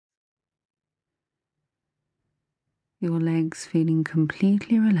your legs feeling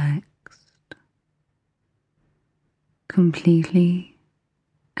completely relaxed, completely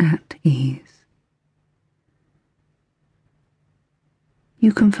at ease.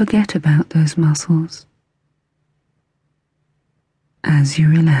 You can forget about those muscles as you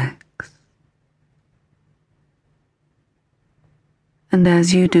relax. And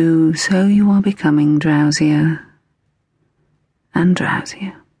as you do, so you are becoming drowsier and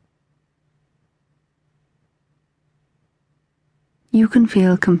drowsier. You can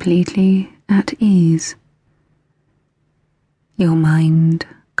feel completely at ease, your mind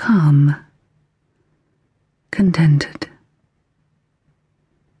calm, contented.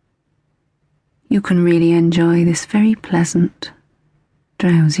 You can really enjoy this very pleasant,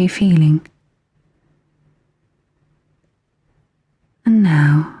 drowsy feeling. And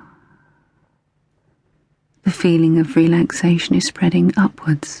now, the feeling of relaxation is spreading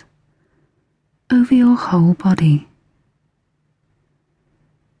upwards over your whole body.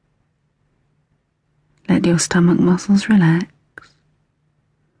 Let your stomach muscles relax.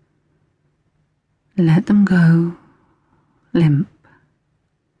 Let them go limp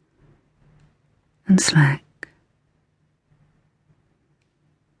and slack.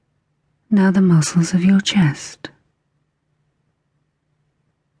 Now the muscles of your chest,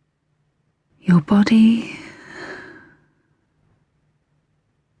 your body,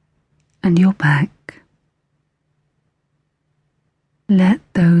 and your back. Let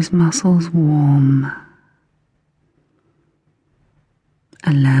those muscles warm.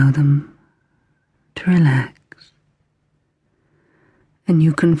 Allow them to relax. And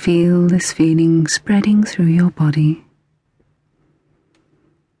you can feel this feeling spreading through your body,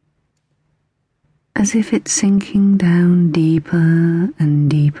 as if it's sinking down deeper and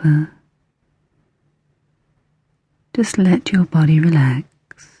deeper. Just let your body relax.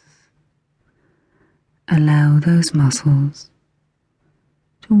 Allow those muscles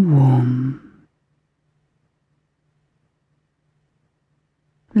to warm.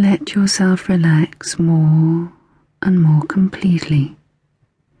 Let yourself relax more and more completely.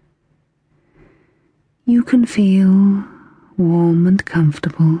 You can feel warm and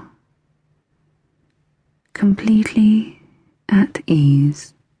comfortable, completely at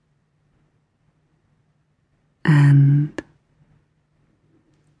ease, and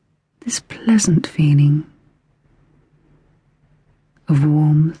this pleasant feeling of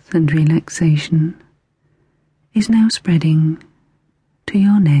warmth and relaxation is now spreading to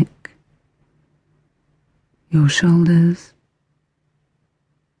your neck, your shoulders,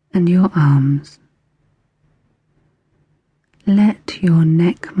 and your arms. Let your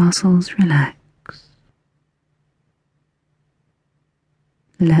neck muscles relax.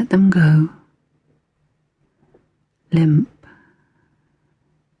 Let them go limp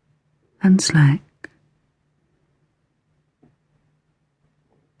and slack.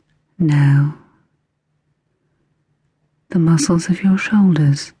 Now, the muscles of your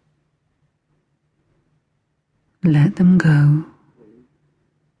shoulders, let them go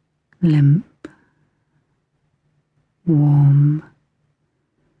limp, warm.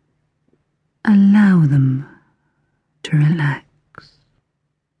 Allow them to relax.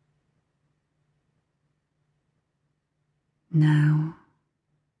 Now,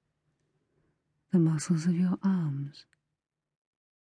 the muscles of your arms,